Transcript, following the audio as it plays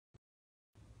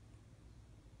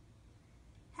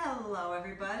Hello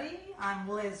everybody, I'm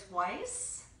Liz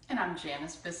Weiss. And I'm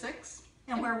Janice Bissix.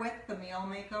 And we're with the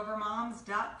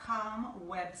mealmakeovermoms.com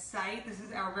website. This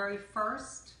is our very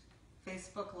first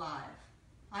Facebook Live.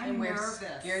 I'm nervous.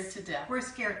 Scared to death. We're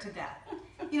scared to death.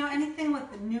 You know, anything with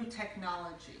the new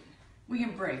technology. We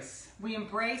embrace. We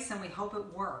embrace and we hope it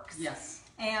works. Yes.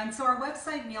 And so our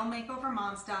website,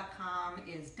 mealmakeovermoms.com,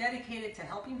 is dedicated to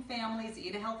helping families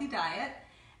eat a healthy diet.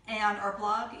 And our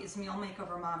blog is Meal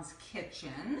Makeover Mom's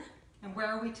Kitchen. And where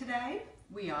are we today?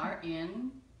 We are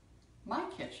in my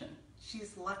kitchen.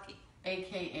 She's lucky.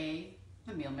 AKA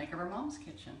the Meal Makeover Mom's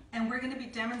Kitchen. And we're going to be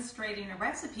demonstrating a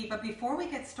recipe, but before we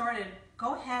get started,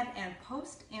 go ahead and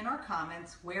post in our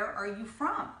comments, where are you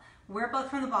from? We're both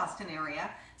from the Boston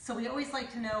area, so we always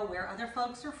like to know where other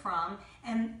folks are from.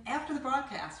 And after the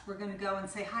broadcast, we're going to go and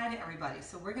say hi to everybody.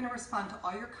 So we're going to respond to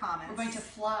all your comments. We're going to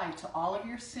fly to all of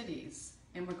your cities,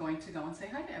 and we're going to go and say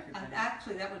hi to everybody.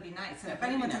 Actually, that would be nice. And if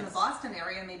anyone's in the Boston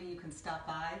area, maybe you can stop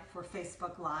by for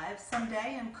Facebook Live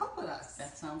someday and cook with us.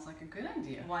 That sounds like a good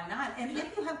idea. Why not? And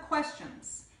if you have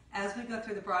questions as we go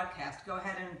through the broadcast, go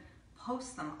ahead and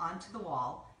post them onto the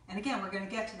wall. And again, we're going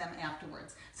to get to them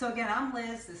afterwards. So again, I'm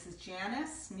Liz, this is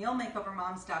Janice,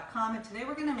 mealmakeovermoms.com, and today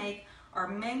we're going to make our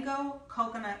mango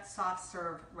coconut soft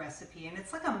serve recipe. And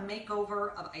it's like a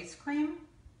makeover of ice cream,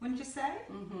 wouldn't you say?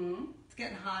 Mm-hmm. It's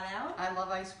getting hot out. I love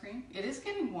ice cream. It is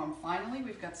getting warm. Finally,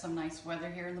 we've got some nice weather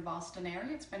here in the Boston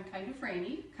area. It's been kind of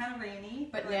rainy.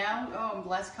 But now, the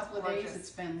last couple of gorgeous. days, it's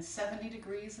been 70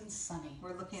 degrees and sunny.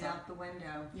 We're looking out the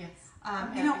window. Yes.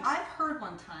 You know, I've heard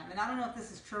one time, and I don't know if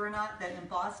this is true or not, that in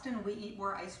Boston we eat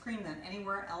more ice cream than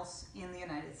anywhere else in the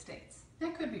United States.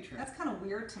 That could be true. That's kind of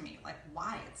weird to me. Like,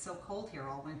 why? It's so cold here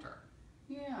all winter.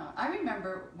 Yeah, I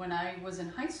remember when I was in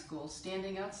high school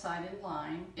standing outside in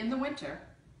line in the winter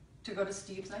to go to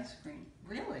Steve's Ice Cream.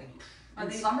 Really? In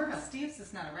Somerville. Steve's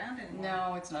is not around anymore.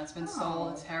 No, it's not. It's been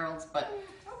sold. It's Harold's. But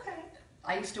okay.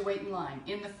 I used to wait in line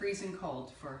in the freezing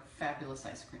cold for fabulous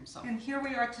ice cream. So. And here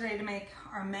we are today to make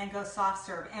our mango soft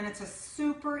serve. And it's a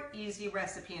super easy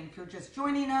recipe. And if you're just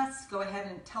joining us, go ahead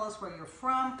and tell us where you're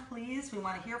from, please. We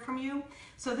want to hear from you.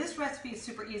 So this recipe is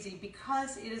super easy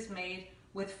because it is made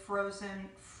with frozen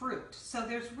fruit. So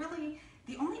there's really,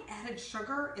 the only added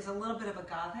sugar is a little bit of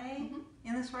agave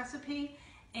in this recipe.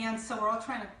 And so we're all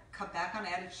trying to cut back on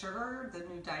added sugar. The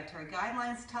new dietary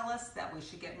guidelines tell us that we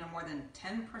should get no more than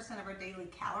 10% of our daily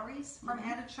calories from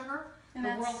added sugar. And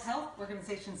the World Health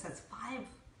Organization says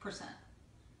 5%.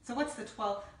 So what's the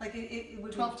 12? Like it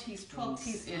would 12 be teaspoons. 12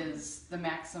 teaspoons is the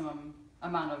maximum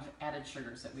amount of added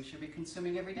sugars that we should be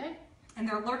consuming every day. And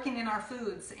they're lurking in our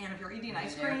foods. And if you're eating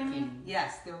ice cream,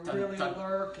 yes, they're really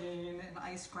lurking in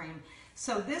ice cream.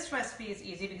 So this recipe is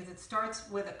easy because it starts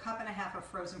with 1.5 cups of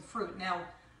frozen fruit. Now,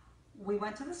 we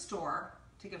went to the store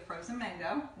to get frozen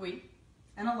mango.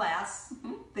 And alas,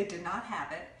 they did not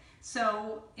have it.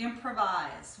 So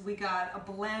improvise. We got a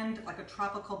blend, like a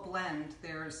tropical blend.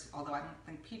 There's, although I don't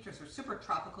think peaches are super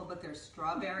tropical, but there's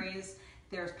strawberries,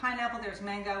 there's pineapple, there's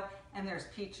mango, and there's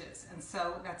peaches. And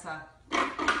so that's a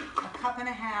 1.5 cups,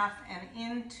 and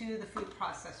into the food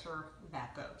processor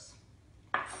that goes.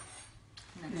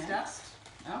 Next up.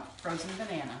 Oh, frozen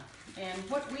banana. And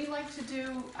what we like to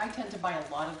do, I tend to buy a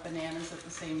lot of bananas at the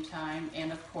same time,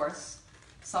 and of course,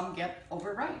 some get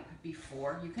overripe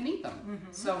before you can eat them.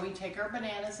 So we take our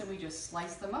bananas and we just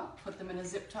slice them up, put them in a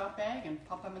zip top bag, and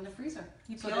pop them in the freezer.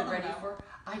 You so peel they're them ready for.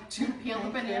 I do peel the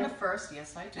banana first.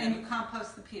 Yes, I do. And you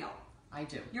compost the peel. I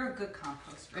do. You're a good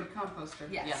composter. Good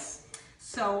composter. Yes.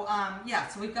 So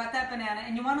so we've got that banana,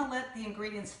 and you want to let the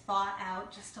ingredients thaw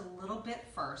out just a little bit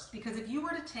first, because if you were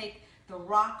to take the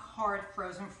rock hard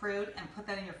frozen fruit and put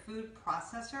that in your food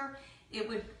processor, it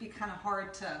would be kind of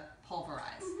hard to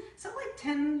pulverize. So like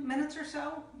 10 minutes or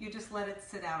so, you just let it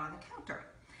sit out on the counter.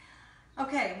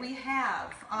 Okay, we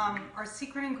have our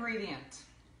secret ingredient.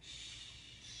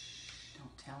 Shh,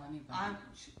 don't tell anybody.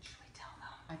 Should we tell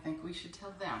them? I think we should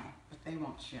tell them, but they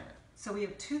won't share it. So we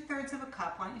have 2/3 of a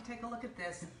cup, why don't you take a look at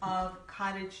this, of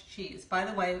cottage cheese. By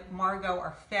the way, Margot,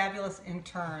 our fabulous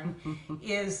intern,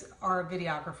 is our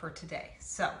videographer today.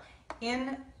 So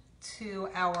into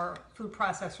our food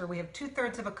processor, we have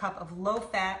 2/3 of a cup of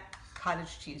low-fat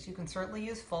cottage cheese. You can certainly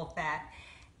use full-fat.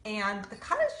 And the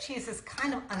cottage cheese is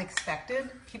kind of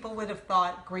unexpected. People would have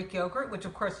thought Greek yogurt, which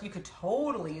of course you could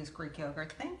totally use Greek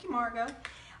yogurt. Thank you, Margot.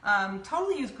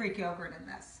 Totally use Greek yogurt in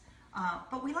this.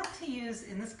 But we like to use,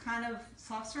 in this kind of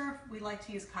soft serve, we like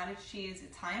to use cottage cheese.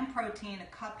 It's high in protein. A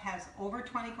cup has over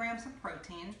 20 grams of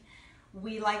protein.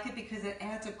 We like it because it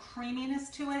adds a creaminess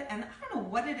to it, and I don't know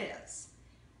what it is.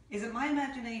 is it my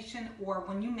imagination, or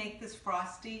when you make this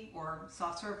frosty or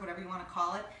soft serve, whatever you want to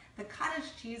call it, the cottage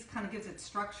cheese kind of gives it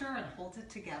structure and holds it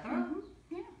together?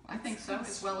 Yeah, I think so,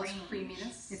 as well as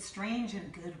creaminess. It's strange in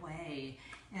a good way.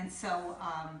 And so,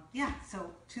 yeah,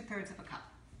 so 2/3 of a cup.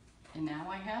 And now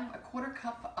I have a 1/4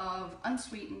 cup of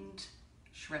unsweetened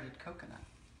shredded coconut.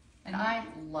 And I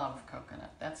love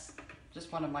coconut. That's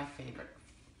just one of my favorite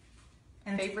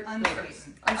flavors.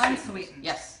 Unsweetened.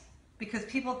 Yes. Because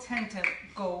people tend to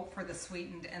go for the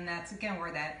sweetened, and that's again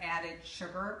where that added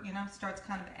sugar, starts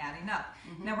kind of adding up.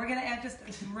 Now we're going to add just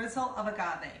a drizzle of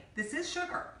agave. This is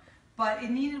sugar, but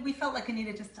we felt like it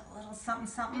needed just a little something,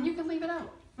 something. And you can leave it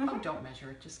out. Oh, don't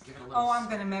measure it. Just give it a little. Oh, I'm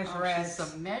going to measure it. She's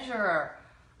a measurer.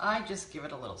 I just give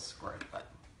it a little squirt, but.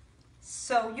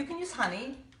 So you can use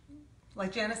honey.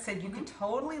 Like Janice said, you can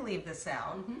totally leave this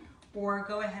out, or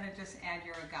go ahead and just add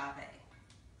your agave.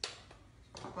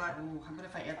 But, how about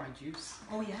if I add my juice?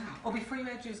 Oh yeah. Oh, before you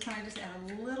add juice, can I just add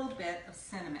a little bit of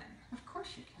cinnamon? Of course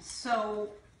you can. So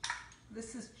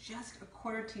this is just a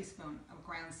 1/4 teaspoon of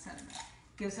ground cinnamon.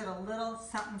 Gives it a little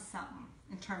something something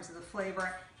in terms of the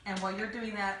flavor. And while you're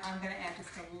doing that, I'm going to add just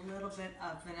a little bit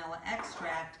of vanilla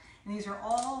extract. And these are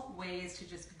all ways to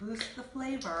just boost the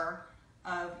flavor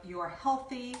of your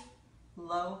healthy,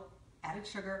 low added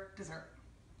sugar dessert.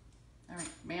 All right.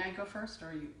 May I go first,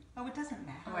 or you? Oh, it doesn't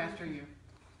matter. Oh, after you.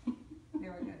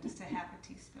 There we go. Just a 1/2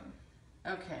 teaspoon.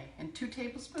 Okay. And 2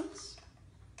 tablespoons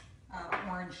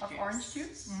orange juice. Of orange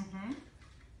juice?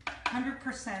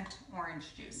 100%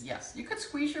 orange juice. Yes. You could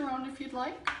squeeze your own if you'd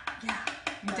like. Yeah,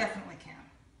 you definitely can.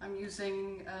 I'm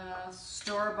using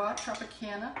store-bought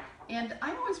Tropicana, and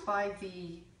I always buy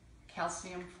the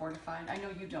calcium fortified. I know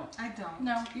you don't. I don't.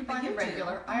 No, you buy the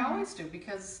regular. Do. I always do,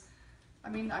 because, I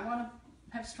mean, I want to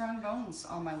have strong bones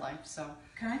all my life, so.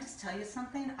 Can I just tell you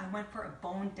something? I went for a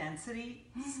bone density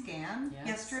scan Yes.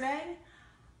 yesterday.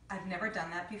 I've never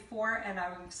done that before, and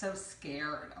I'm so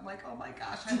scared. I'm like, oh my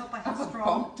gosh, I hope I have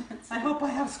strong. I hope I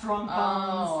have strong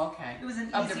bones. Oh, okay. It was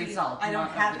an of easy. the result. I don't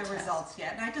not have of the test. results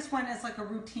yet, and I just went as like a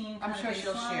routine. I'm sure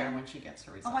she'll baseline. share when she gets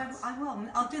her results. Oh, I will.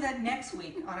 I'll do that next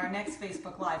week on our next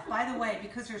Facebook Live. By the way,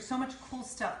 because there's so much cool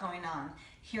stuff going on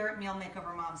here at Meal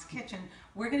Makeover Mom's Kitchen,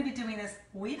 we're going to be doing this,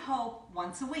 we hope,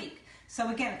 once a week. So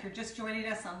again, if you're just joining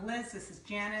us, I'm Liz, this is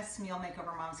Janice, Meal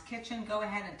Makeover Mom's Kitchen. Go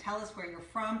ahead and tell us where you're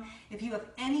from. If you have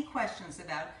any questions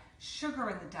about sugar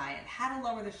in the diet, how to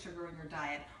lower the sugar in your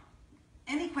diet,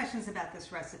 any questions about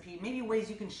this recipe, maybe ways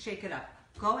you can shake it up,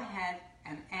 go ahead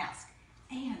and ask.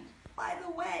 And by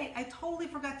the way, I totally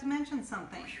forgot to mention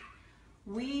something.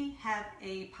 We have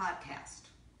a podcast.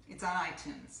 It's on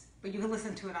iTunes, but you can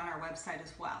listen to it on our website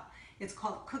as well. It's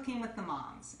called Cooking with the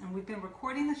Moms, and we've been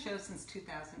recording the show since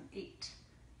 2008.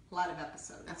 A lot of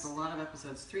episodes. That's a lot of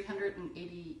episodes.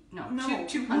 380, No,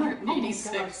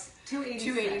 286.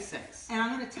 286. And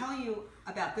I'm going to tell you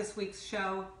about this week's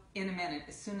show in a minute,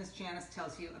 as soon as Janice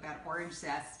tells you about orange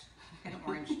zest and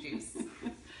orange juice.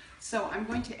 So I'm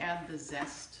going to add the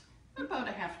zest, about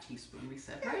a 1/2 teaspoon, we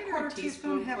said, right? Or 1/4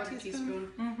 teaspoon, 1/2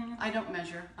 teaspoon. I don't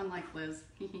measure, unlike Liz.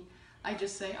 I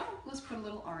just say, oh, let's put a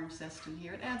little orange zest in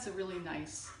here. It adds a really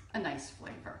nice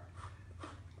flavor.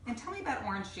 And tell me about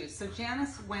orange juice. So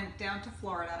Janice went down to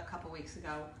Florida a couple weeks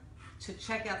ago to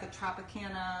check out the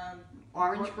Tropicana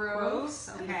Orange groves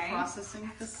Okay. in the processing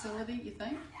facility, you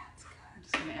think? Yeah, it's good. I'm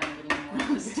just going to add a little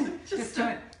more. Just do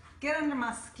it. Get under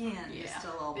my skin just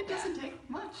a little bit. It doesn't take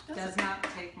much, does Does it? not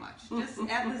take much. Just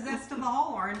add the zest of the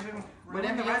whole orange and ruin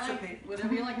Whatever the you recipe. like.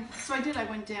 Whatever you like. So I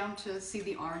went down to see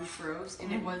the orange groves,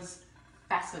 and it was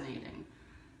fascinating.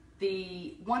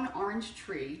 The one orange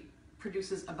tree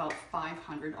produces about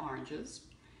 500 oranges,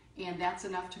 and that's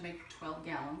enough to make 12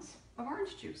 gallons of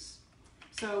orange juice.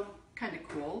 So kind of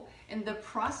cool. And the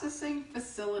processing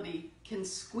facility can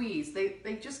squeeze. They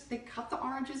cut the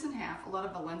oranges in half, a lot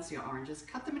of Valencia oranges,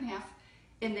 cut them in half,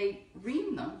 and they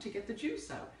ream them to get the juice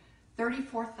out.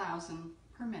 34,000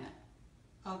 per minute.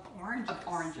 Of oranges. Of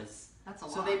oranges. That's a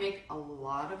lot. So they make a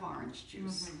lot of orange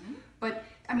juice. But,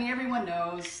 I mean, everyone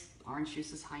knows orange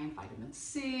juice is high in vitamin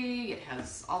C. It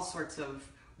has all sorts of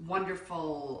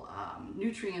wonderful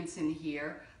nutrients in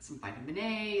here. Some vitamin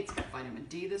A, it's got vitamin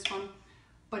D, this one.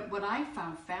 But what I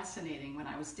found fascinating when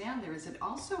I was down there is it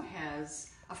also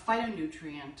has a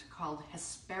phytonutrient called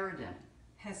hesperidin.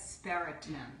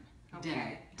 Hesperidin.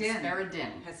 Okay.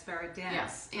 Hesperidin. Hesperidin.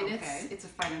 Yes, and it's a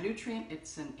phytonutrient,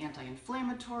 it's an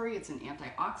anti-inflammatory, it's an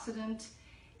antioxidant,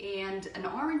 and an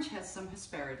orange has some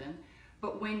hesperidin,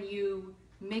 but when you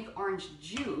make orange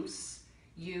juice,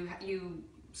 you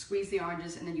squeeze the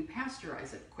oranges and then you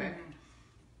pasteurize it quick.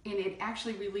 and it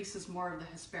actually releases more of the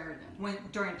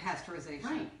hesperidin. During pasteurization.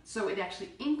 Right. So it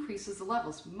actually increases the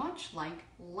levels, much like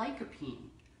lycopene.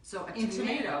 So a In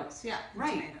tomato, tomatoes, yeah.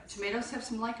 right. Tomatoes have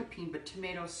some lycopene, but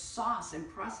tomato sauce and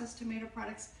processed tomato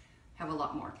products have a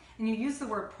lot more. And you use the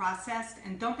word processed,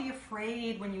 and don't be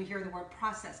afraid when you hear the word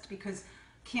processed, because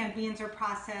canned beans are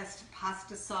processed,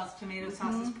 pasta sauce, tomato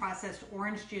sauce is processed,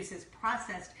 orange juice is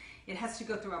processed. It has to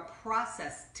go through a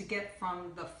process to get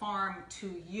from the farm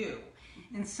to you.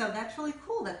 And so that's really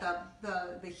cool that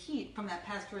the heat from that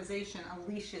pasteurization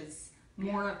unleashes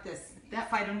more of this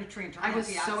phytonutrient or I was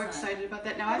antioxidant. so excited about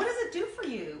that. Now, what does it do for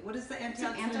you? What does the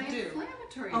antioxidant do?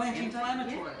 Anti-inflammatory. Oh,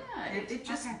 anti-inflammatory. Yeah, it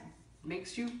just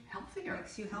makes you healthier.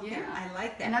 Makes you healthier. Yeah. I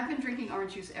like that. And I've been drinking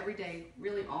orange juice every day,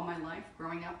 really all my life,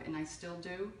 growing up, and I still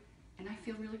do. And I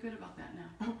feel really good about that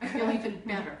now. I feel even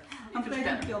better. I'm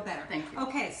glad you feel better. Thank you.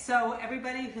 Okay, so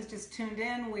everybody who's just tuned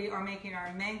in, we are making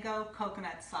our mango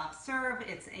coconut soft serve.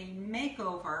 It's a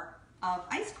makeover of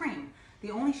ice cream. The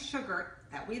only sugar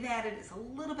that we've added is a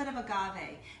little bit of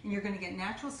agave, and you're going to get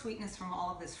natural sweetness from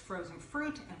all of this frozen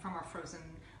fruit and from our frozen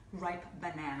ripe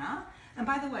banana. And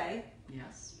by the way,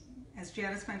 yes, as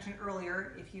Janice mentioned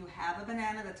earlier, if you have a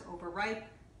banana that's overripe,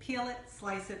 peel it,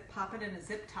 slice it, pop it in a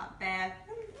zip top bag,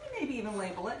 and maybe even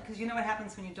label it, because you know what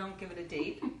happens when you don't give it a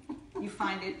date. You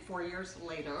find it 4 years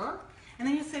later, and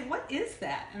then you say, what is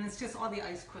that? And it's just all the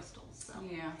ice crystals. So.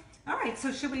 Yeah. All right,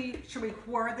 so should we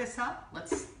pour this up?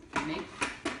 Let's make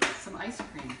some ice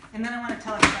cream. And then I want to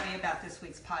tell everybody about this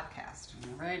week's podcast.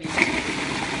 Alrighty.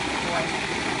 Boy.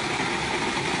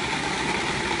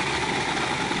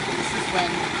 This is when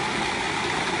you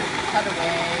cut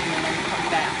away and then come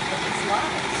back. But it's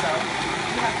live, so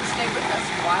you have to stay with us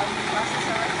while we process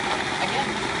our ice cream. Again,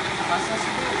 process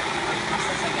food.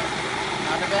 Processing it.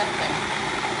 Not a bad thing.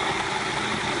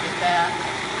 Look at that.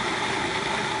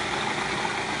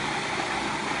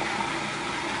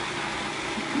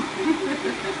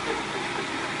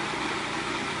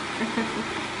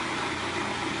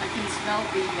 I can smell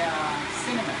the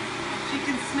cinnamon. She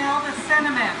can smell the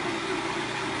cinnamon.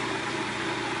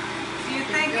 Do you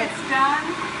think it's done?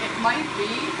 It might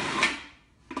be.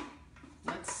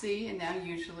 Let's see. And now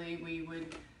usually we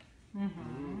would...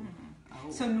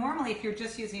 So normally if you're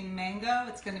just using mango,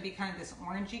 it's going to be kind of this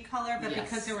orangey color, but Yes.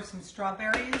 because there were some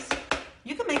strawberries,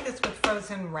 you can make this with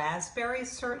frozen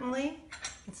raspberries, certainly.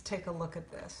 Let's take a look at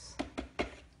this.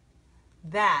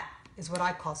 That is what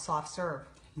I call soft serve.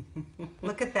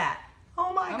 Look at that.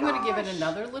 Oh my gosh. I'm going to give it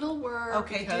another little whir.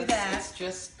 Okay, do because that. It's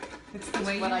just It's the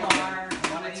way you what are. I do. It's the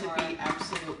I want way it you to are. be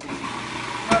absolutely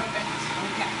perfect.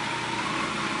 Okay.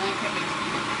 And I can't wait to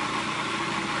eat it.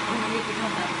 I'm going to make it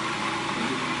done.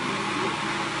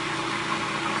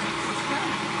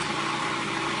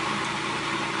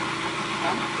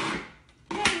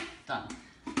 Done?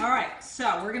 All right,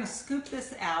 so we're going to scoop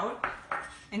this out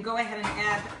and go ahead and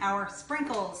add our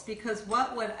sprinkles, because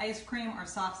what would ice cream or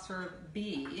soft serve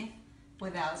be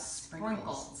without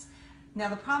sprinkles? Now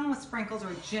the problem with sprinkles,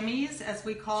 or jimmies as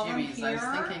we call Jimmies. them here.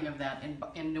 I was thinking of that.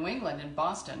 In New England, in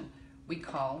Boston, we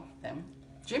call them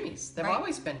jimmies. They've Right.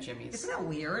 always been jimmies. Isn't that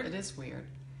weird? It is weird.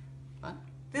 But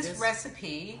This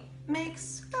recipe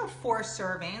makes about 4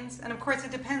 servings, and of course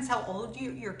it depends how old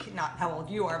your kid, not how old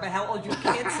you are, but how old your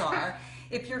kids are.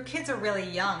 If your kids are really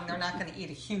young, they're not going to eat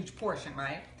a huge portion,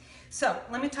 right? So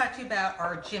let me talk to you about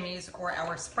our jimmies or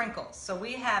our sprinkles. So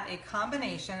we have a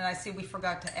combination, and I see we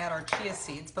forgot to add our chia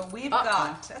seeds, but we've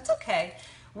got, that's okay,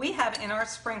 we have in our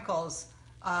sprinkles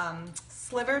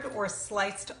slivered or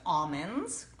sliced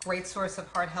almonds, great source of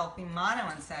heart-healthy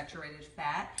monounsaturated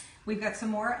fat. We've got some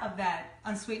more of that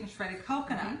unsweetened shredded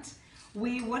coconut.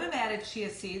 We would have added chia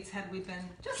seeds had we been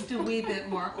just a wee bit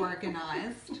more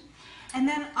organized. And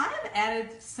then I have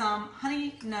added some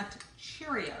honey nut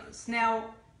Cheerios.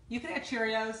 Now, you could add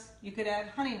Cheerios, you could add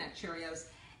honey nut Cheerios.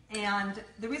 And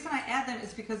the reason I add them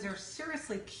is because they're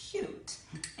seriously cute.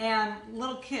 And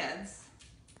little kids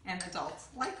and adults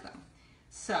like them.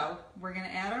 So we're going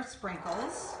to add our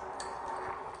sprinkles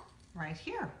right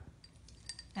here.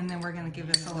 And then we're going to give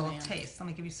this a little taste. Let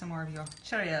me give you some more of your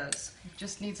Cheerios. it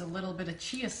just needs a little bit of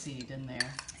chia seed in there.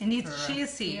 It needs chia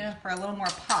seed yeah. for a little more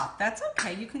pop. That's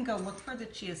okay. You can go look for the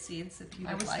chia seeds if you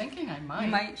would I was like. thinking I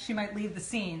might. She might leave the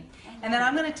scene. And then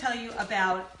I'm going to tell you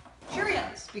about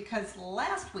Cheerios, because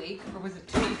last week, or was it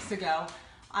 2 weeks ago,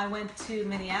 I went to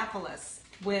Minneapolis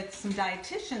with some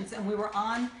dietitians, and we were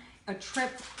on a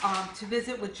trip to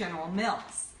visit with General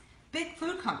Mills. Big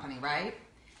food company, right?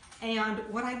 And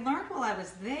what I learned while I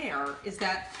was there is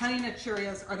that Honey Nut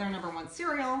Cheerios are their #1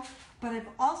 cereal, but I've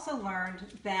also learned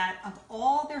that of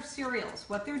all their cereals,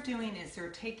 what they're doing is they're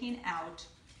taking out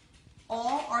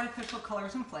all artificial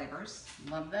colors and flavors.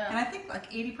 Love that. And I think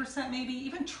like 80% maybe,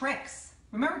 even Trix.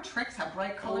 Remember Trix, how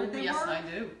bright colored they were? Yes, I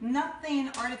do. Nothing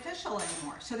artificial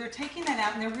anymore. So they're taking that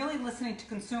out and they're really listening to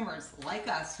consumers like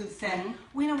us who said,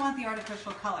 we don't want the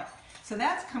artificial color. So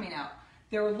that's coming out.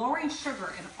 They're lowering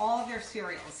sugar in all of their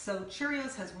cereals. So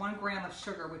Cheerios has 1 gram of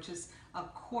sugar, which is a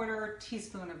 1/4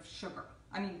 teaspoon of sugar.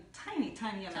 I mean, tiny,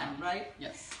 tiny amount, right?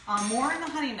 Yes. More in the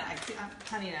Honey Nut.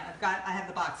 I have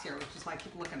the box here, which is why I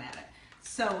keep looking at it.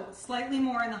 So slightly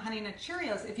more in the Honey Nut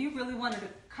Cheerios. If you really wanted to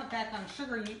cut back on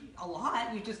sugar a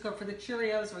lot, you just go for the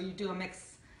Cheerios, or you do a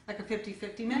mix, like a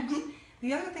 50-50 mix.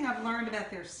 The other thing I've learned about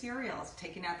their cereals,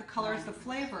 taking out the colors, the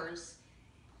flavors,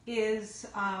 is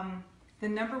the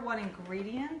 #1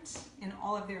 ingredient in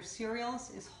all of their cereals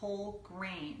is whole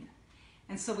grain.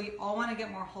 And so we all want to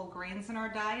get more whole grains in our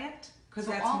diet because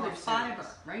that's all more their fiber.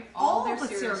 cereals, right? All their the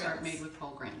cereals are made with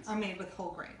whole grains. Are made with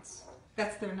whole grains.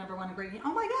 That's their #1 ingredient.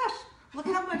 Oh my gosh, look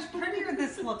how much prettier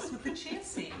this looks with the chia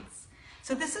seeds.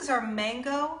 So this is our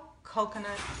mango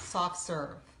coconut soft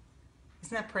serve.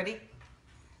 Isn't that pretty?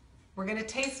 We're going to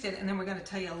taste it, and then we're going to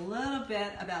tell you a little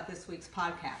bit about this week's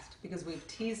podcast because we've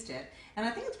teased it, and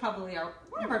I think it's probably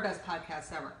one of our best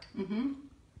podcasts ever.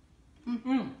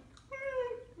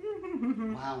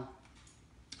 Wow.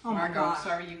 Oh Margot, my gosh.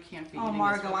 sorry you can't be Oh, eating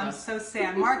Margot, this with I'm us. so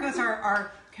sad. Margot's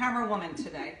our camera woman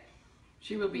today.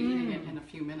 She will be eating it in a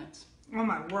few minutes. Oh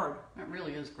my word. That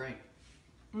really is great.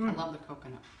 I love the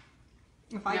coconut.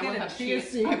 If I Now we'll get a have chia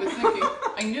seed, I was thinking,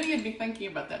 I knew you'd be thinking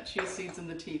about that chia seeds in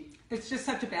the teeth. it's just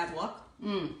such a bad look.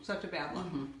 Such a bad look.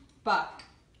 But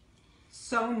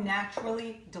so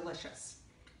naturally delicious.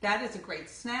 That is a great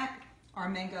snack. Our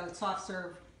mango soft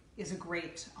serve is a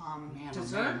great Man,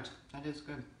 dessert. oh man, that is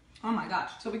good. Oh my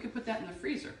gosh. So we could put that in the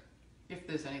freezer if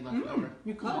there's any left over.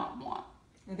 you could. Mwah, mwah.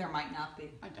 There might not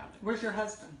be. I doubt it. Where's your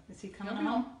husband? Is he coming He'll be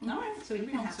home? home. All right, so he He'll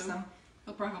be can home have soon. some.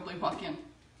 He'll probably walk in.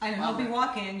 I know, he'll be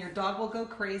walking, your dog will go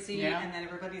crazy, Yeah. and then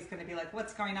everybody's going to be like,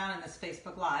 what's going on in this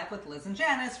Facebook Live with Liz and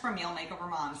Janice from Meal Makeover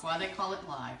Moms? That's why they call it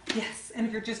live. Yes, and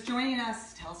if you're just joining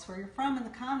us, tell us where you're from in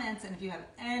the comments, and if you have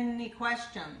any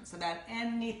questions about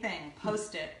anything,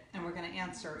 post it, and we're going to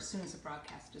answer as soon as the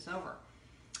broadcast is over.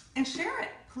 And share it,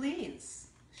 please.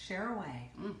 Share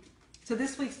away. So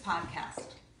this week's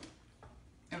podcast,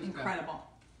 It was incredible.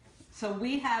 So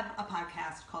we have a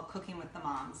podcast called Cooking with the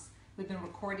Moms. We've been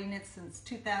recording it since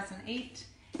 2008,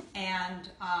 and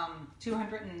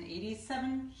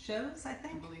 287 shows, I I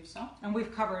think. believe so. And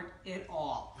we've covered it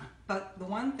all. But the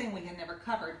one thing we had never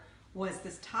covered was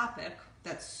this topic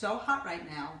that's so hot right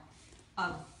now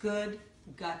of good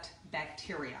gut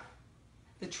bacteria.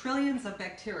 The trillions of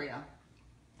bacteria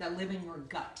that live in your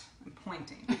gut. I'm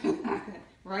pointing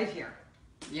right here.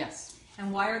 Yes.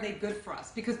 And why are they good for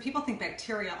us? Because people think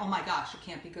bacteria, oh my gosh, it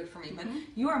can't be good for me. But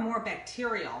you are more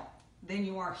bacterial than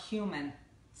you are human.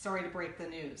 Sorry to break the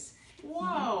news.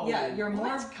 Whoa. Yeah, you're Well, more...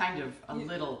 that's kind of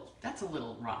that's a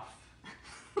little rough.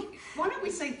 Why don't we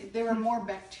say there are more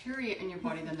bacteria in your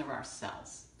body than there are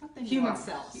cells? Not than you Human are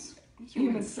cells.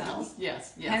 Human cells.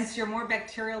 Yes, yes. Hence, you're more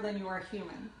bacterial than you are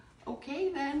human.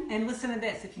 Okay, then. And listen to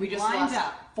this. If you We just lined lost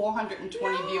up...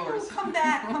 420 No, viewers. come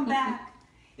back, come back.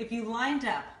 If you lined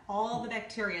up all the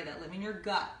bacteria that live in your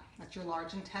gut, that's your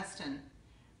large intestine,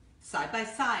 side by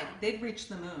side, they'd reach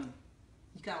the moon.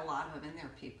 You got a lot of them in there,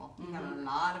 people. You got a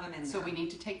lot of them in there. So we need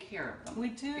to take care of them. We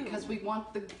do. Because we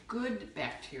want the good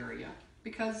bacteria.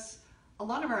 Because a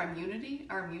lot of our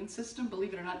immune system,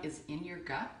 believe it or not, is in your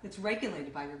gut. It's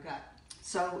regulated by your gut.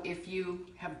 So if you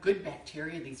have good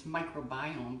bacteria, the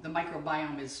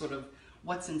microbiome is sort of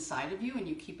what's inside of you, and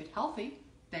you keep it healthy,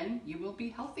 then you will be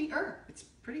healthier. It's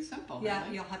pretty simple. Yeah,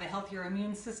 really. you'll have a healthier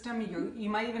immune system. You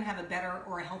might even have a better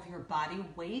or a healthier body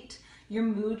weight. Your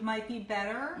mood might be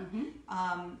better.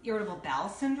 Irritable bowel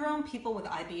syndrome, people with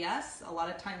IBS, a lot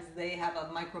of times they have a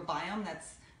microbiome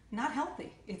that's not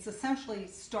healthy. It's essentially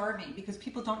starving because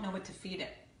people don't know what to feed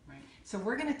it. Right. So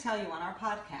we're going to tell you on our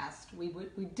podcast, we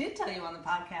did tell you on the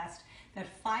podcast that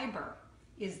fiber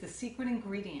is the secret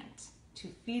ingredient to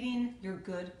feeding your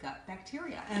good gut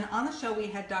bacteria. And on the show we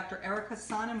had Dr. Erica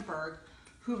Sonnenberg,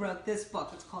 who wrote this book.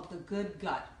 It's called The Good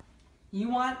Gut. You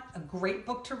want a great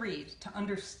book to read to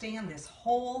understand this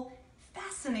whole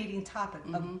fascinating topic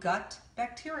of gut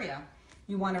bacteria.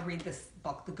 You want to read this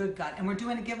book, The Good Gut, and we're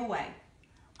doing a giveaway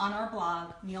on our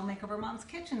blog, Meal Makeover Mom's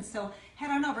Kitchen. So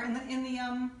head on over in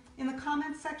the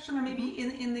comments section, or maybe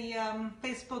in the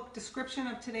Facebook description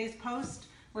of today's post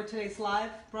or today's live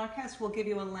broadcast. We'll give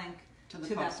you a link To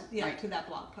the post, that, right. to that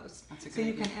blog post. That's a good so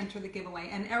you idea. can enter the giveaway.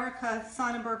 And Erica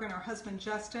Sonnenberg and her husband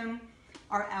Justin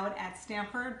are out at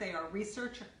Stanford. They are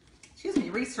researchers,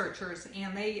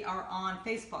 and they are on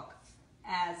Facebook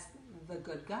as the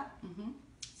Good Gut.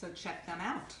 So check them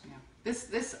out. Yeah.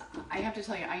 This, I have to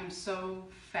tell you, I am so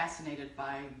fascinated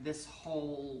by this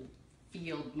whole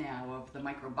field now of the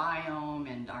microbiome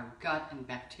and our gut and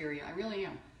bacteria. I really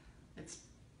am. It's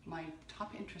my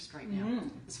top interest right now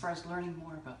as far as learning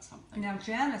more about something. Now,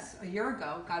 Janice, a year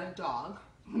ago, got a dog.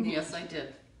 Yes, I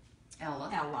did.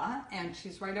 Ella, and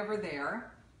she's right over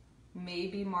there.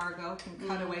 Maybe Margot can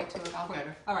cut away to a I'll quick... get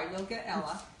her. All right, you'll get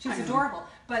Ella. She's I know. adorable.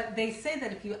 But they say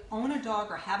that if you own a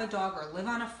dog or have a dog or live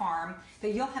on a farm,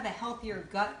 that you'll have a healthier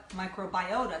gut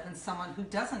microbiota than someone who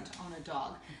doesn't own a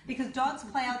dog. Because dogs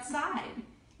play outside.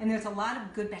 And there's a lot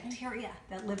of good bacteria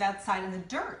that live outside in the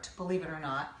dirt, believe it or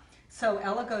not. So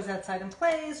Ella goes outside and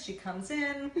plays. She comes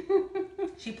in.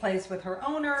 She plays with her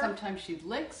owner. sometimes she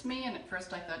licks me, and at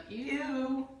first I thought,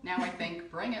 ew. Now I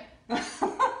think, bring it.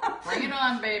 Bring it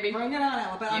on, baby. Bring it on,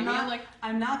 Ella. But Give me a lick.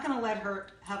 I'm not going to let her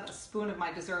have a spoon of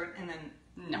my dessert and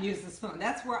then use the spoon.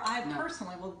 That's where I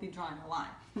personally will be drawing the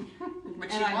line. But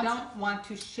And I don't want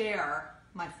to share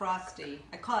my Frosty.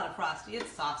 I call it a Frosty.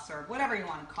 It's soft serve, whatever you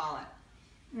want to call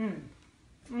it.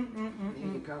 There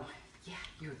you go. Yeah,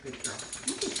 you're a good girl.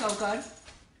 This is so good.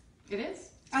 It is.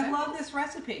 I love this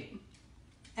recipe.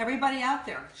 Everybody out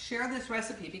there, share this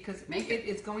recipe because Make it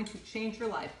is going to change your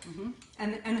life.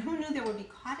 And who knew there would be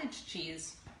cottage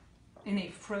cheese in a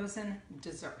frozen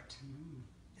dessert?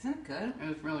 Isn't it good? It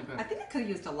was really good. I think I could have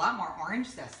used a lot more orange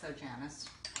zest though, Janice.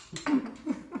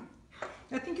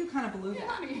 I think you kind of blew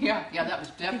that. Yeah, that was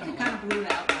I think definitely. you kind of blew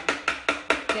that one.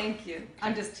 Thank you.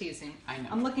 I'm just teasing. I know.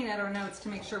 I'm looking at our notes to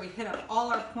make sure we hit up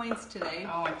all our points today.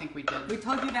 Oh, I think we did. We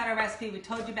told you about our recipe. We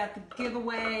told you about the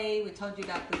giveaway. We told you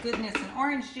about the goodness in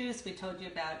orange juice. We told you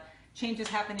about changes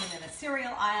happening in the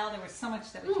cereal aisle. There was so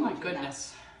much that we Oh told my you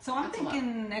goodness. about. So I'm That's a lot.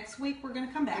 thinking next week we're going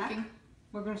to come back. Thinking.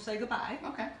 We're going to say goodbye.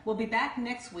 Okay. We'll be back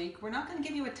next week. We're not going to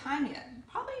give you a time yet.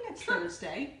 Probably next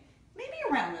Thursday. Maybe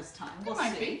around this time. We'll It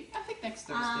might see. be. I think next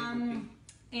Thursday would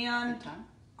be And good time.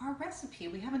 our recipe,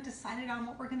 we haven't decided on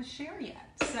what we're going to share yet.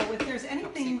 So if there's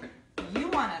anything secret. you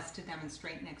want us to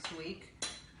demonstrate next week,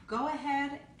 go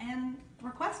ahead and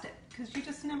request it because you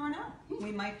just never know.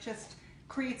 We might just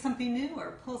create something new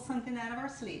or pull something out of our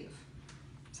sleeve.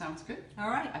 Sounds good. All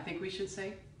right. I think we should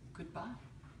say goodbye.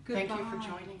 Goodbye. Thank you for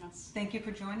joining us. Thank you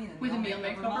for joining us. With the Meal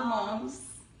Makeover Moms.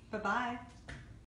 Bye-bye.